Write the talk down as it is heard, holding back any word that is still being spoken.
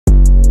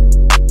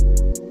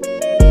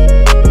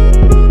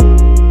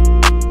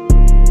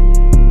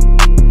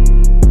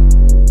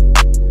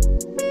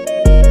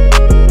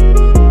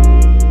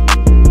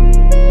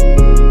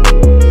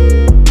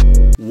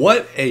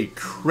a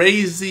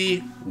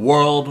crazy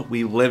world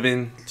we live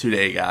in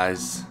today,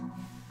 guys.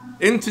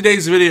 In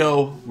today's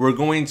video, we're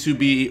going to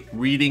be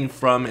reading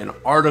from an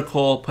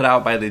article put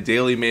out by the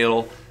Daily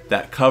Mail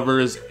that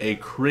covers a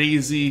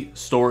crazy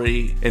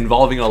story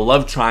involving a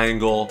love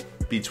triangle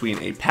between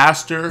a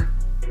pastor,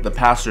 the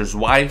pastor's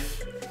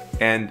wife,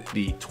 and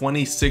the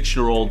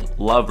 26-year-old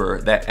lover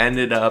that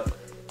ended up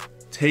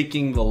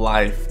taking the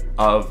life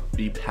of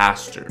the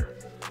pastor.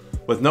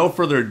 With no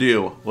further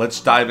ado, let's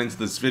dive into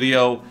this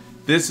video.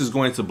 This is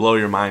going to blow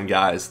your mind,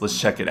 guys. Let's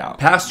check it out.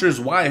 Pastor's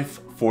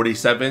wife,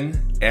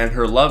 47, and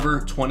her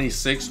lover,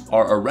 26,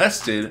 are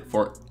arrested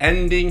for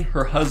ending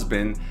her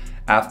husband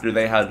after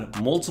they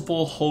had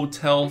multiple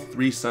hotel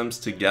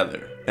threesomes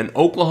together. An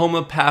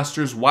Oklahoma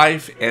pastor's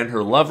wife and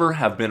her lover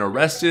have been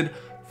arrested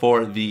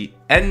for the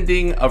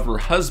ending of her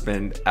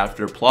husband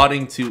after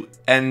plotting to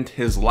end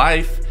his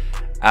life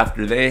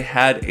after they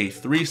had a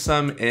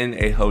threesome in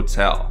a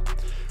hotel.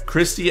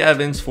 Kristie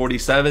Evans,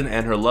 47,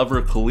 and her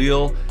lover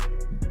Kahlil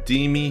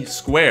Deamie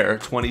Square,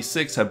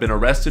 26, have been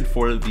arrested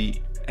for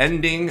the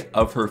ending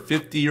of her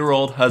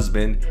 50-year-old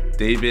husband,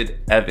 David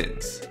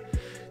Evans.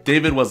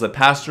 David was a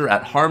pastor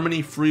at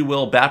Harmony Free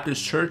Will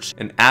Baptist Church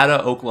in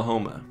Ada,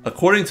 Oklahoma.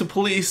 According to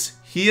police,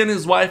 he and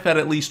his wife had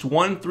at least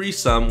one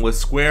threesome with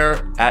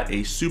Square at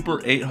a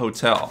Super 8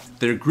 hotel.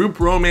 Their group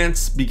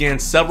romance began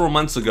several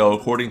months ago,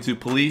 according to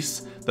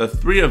police. The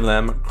three of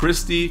them,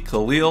 Kristie,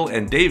 Khalil,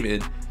 and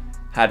David,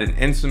 had an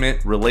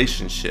intimate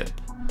relationship.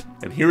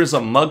 And here is a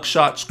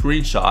mugshot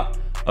screenshot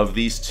of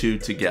these two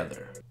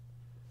together.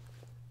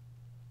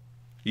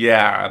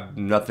 Yeah, I have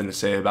nothing to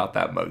say about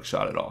that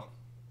mugshot at all.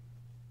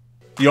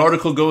 The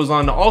article goes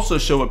on to also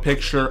show a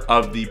picture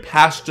of the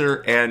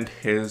pastor and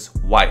his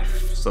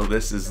wife. So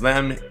this is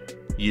them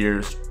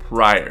years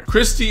prior.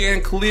 Kristie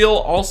and Khalil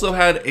also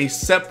had a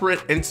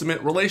separate intimate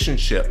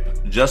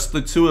relationship, just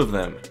the two of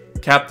them.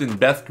 Captain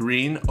Beth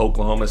Green,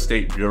 Oklahoma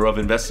State Bureau of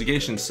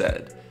Investigation,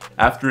 said,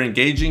 after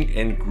engaging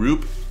in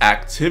group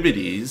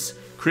activities,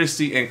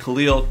 Kristie and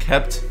Khalil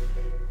kept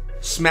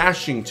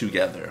smashing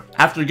together.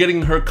 After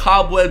getting her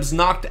cobwebs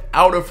knocked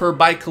out of her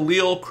by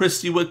Khalil,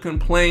 Kristie would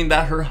complain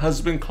that her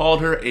husband called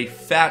her a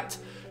fat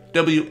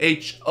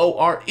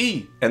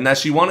W-H-O-R-E and that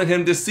she wanted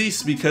him to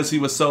cease because he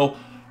was so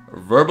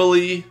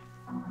verbally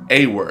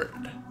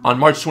A-word. On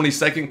March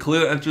 22nd,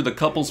 Khalil entered the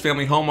couple's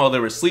family home while they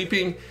were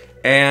sleeping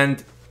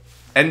and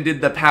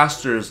ended the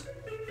pastor's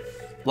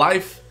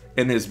life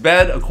in his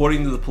bed,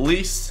 according to the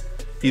police.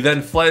 He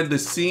then fled the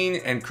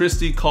scene and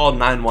Kristie called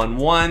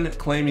 911,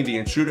 claiming the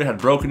intruder had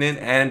broken in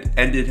and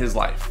ended his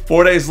life.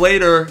 4 days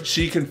later,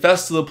 she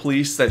confessed to the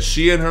police that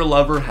she and her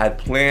lover had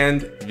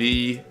planned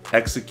the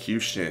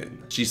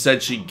execution. She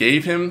said she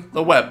gave him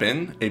the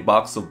weapon, a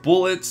box of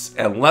bullets,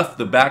 and left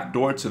the back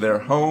door to their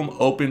home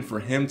open for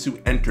him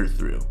to enter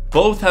through.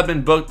 Both have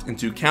been booked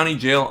into county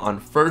jail on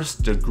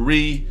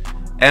first-degree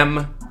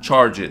M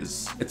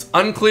charges. It's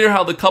unclear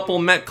how the couple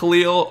met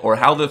Khalil or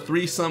how the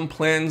threesome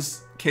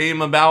plans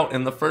came about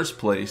in the first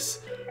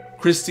place.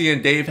 Kristie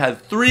and Dave had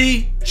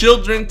 3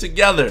 children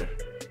together.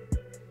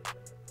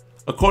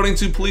 According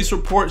to police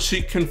reports,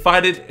 she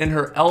confided in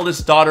her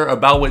eldest daughter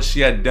about what she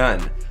had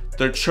done.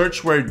 The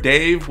church where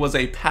Dave was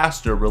a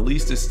pastor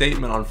released a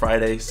statement on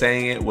Friday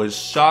saying it was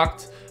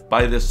shocked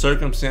by the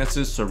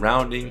circumstances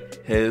surrounding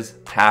his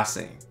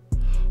passing.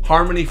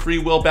 Harmony Free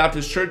Will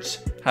Baptist Church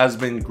has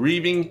been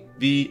grieving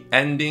the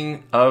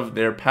ending of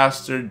their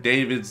pastor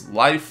David's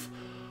life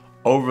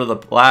over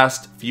the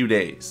last few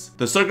days.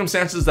 The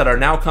circumstances that are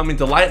now coming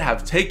to light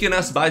have taken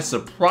us by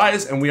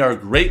surprise and we are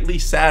greatly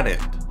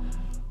saddened.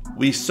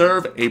 We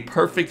serve a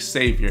perfect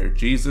Savior,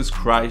 Jesus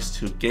Christ,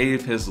 who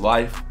gave his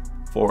life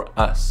for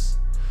us.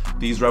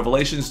 These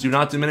revelations do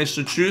not diminish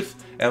the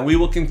truth and we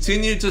will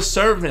continue to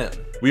serve him.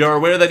 We are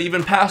aware that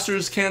even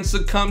pastors can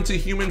succumb to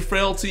human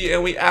frailty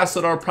and we ask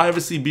that our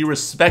privacy be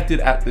respected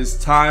at this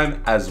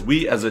time as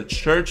we as a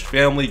church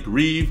family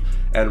grieve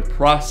and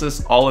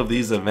process all of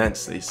these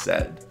events, they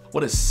said.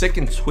 What a sick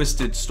and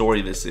twisted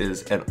story this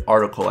is, an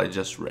article I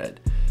just read.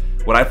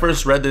 When I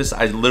first read this,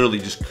 I literally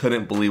just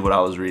couldn't believe what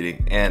I was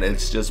reading. And it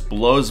just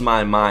blows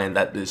my mind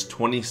that this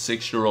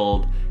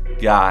 26-year-old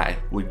guy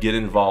would get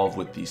involved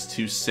with these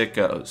two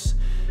sickos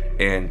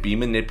and be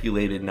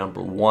manipulated,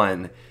 number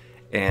one,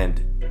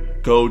 and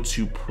go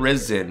to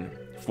prison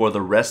for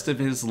the rest of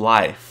his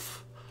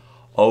life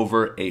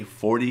over a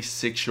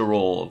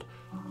 46-year-old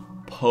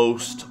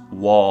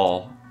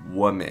post-wall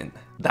woman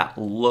that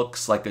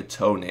looks like a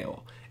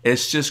toenail.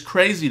 It's just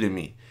crazy to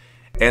me.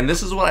 And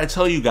this is what I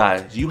tell you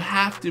guys. You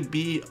have to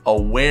be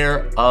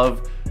aware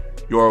of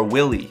your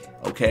willy,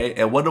 okay?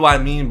 And what do I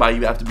mean by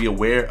you have to be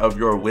aware of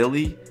your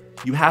willy?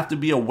 You have to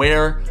be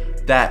aware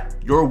that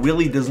your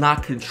willy does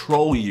not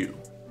control you.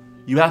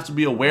 You have to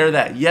be aware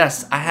that,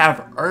 yes, I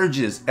have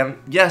urges, and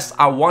yes,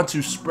 I want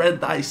to spread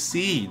thy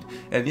seed,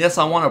 and yes,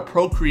 I want to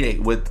procreate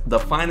with the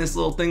finest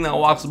little thing that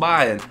walks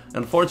by. And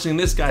unfortunately, in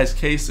this guy's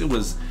case, it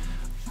was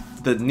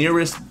the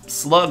nearest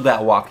slug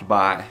that walked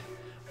by.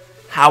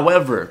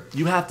 However,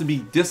 you have to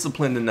be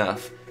disciplined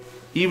enough,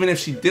 even if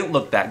she didn't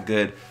look that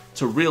good,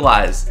 to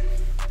realize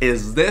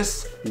is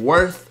this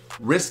worth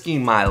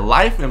risking my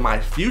life and my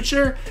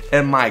future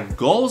and my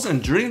goals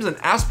and dreams and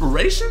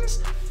aspirations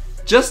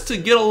just to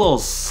get a little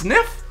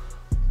sniff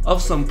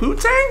of some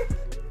poo-tang?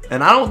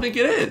 And I don't think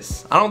it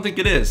is. I don't think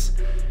it is.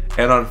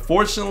 And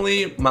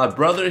unfortunately, my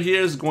brother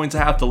here is going to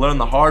have to learn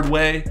the hard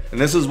way. And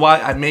this is why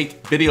I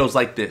make videos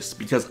like this,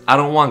 because I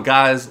don't want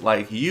guys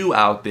like you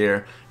out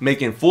there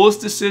making foolish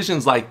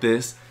decisions like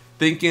this,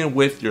 thinking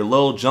with your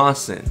Lil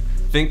Johnson,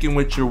 thinking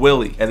with your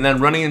Willie, and then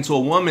running into a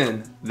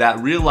woman that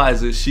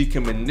realizes she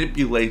can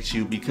manipulate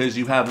you because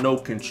you have no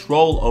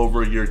control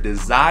over your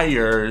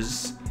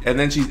desires, and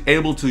then she's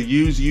able to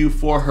use you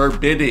for her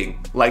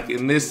bidding, like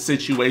in this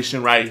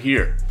situation right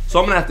here. So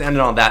I'm gonna have to end it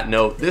on that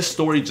note. This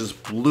story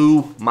just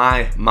blew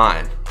my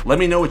mind. Let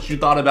me know what you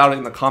thought about it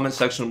in the comment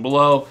section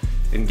below.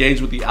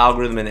 Engage with the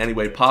algorithm in any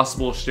way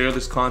possible. Share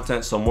this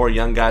content so more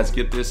young guys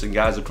get this and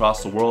guys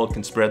across the world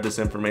can spread this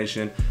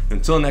information.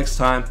 Until next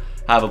time,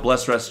 have a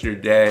blessed rest of your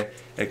day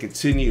and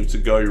continue to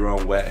go your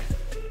own way.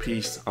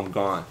 Peace, I'm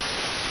gone.